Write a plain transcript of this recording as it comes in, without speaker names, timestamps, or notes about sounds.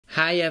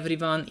Hi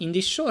everyone, in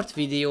this short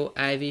video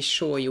I will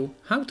show you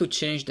how to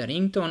change the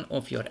ringtone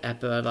of your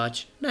Apple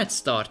Watch. Let's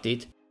start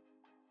it.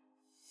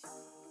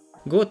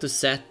 Go to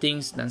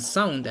Settings, then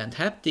Sound and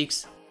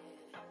Haptics,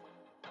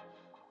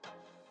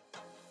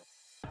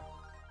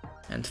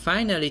 and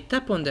finally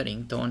tap on the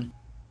ringtone.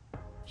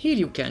 Here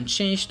you can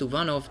change to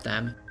one of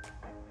them.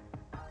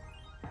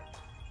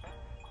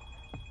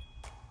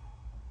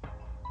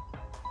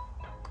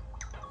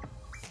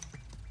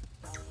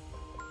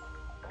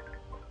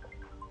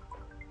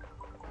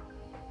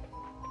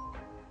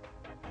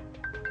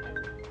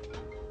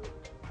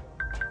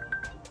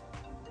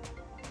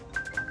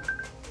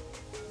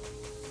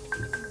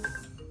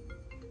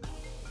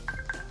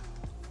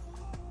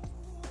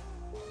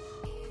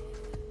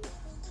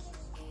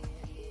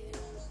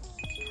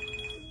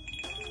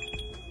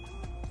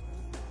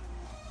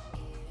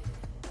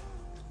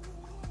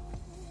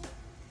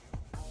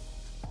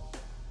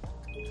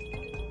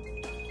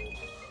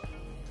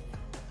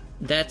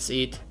 That's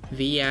it,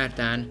 we are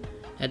done.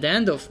 At the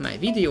end of my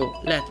video,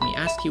 let me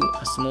ask you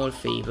a small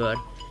favor.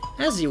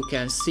 As you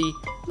can see,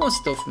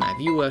 most of my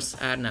viewers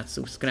are not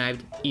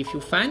subscribed. If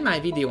you find my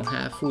video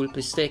helpful,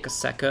 please take a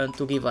second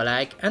to give a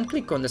like and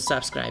click on the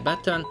subscribe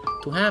button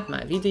to help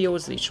my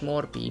videos reach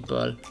more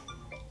people.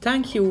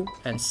 Thank you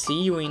and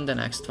see you in the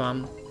next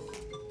one.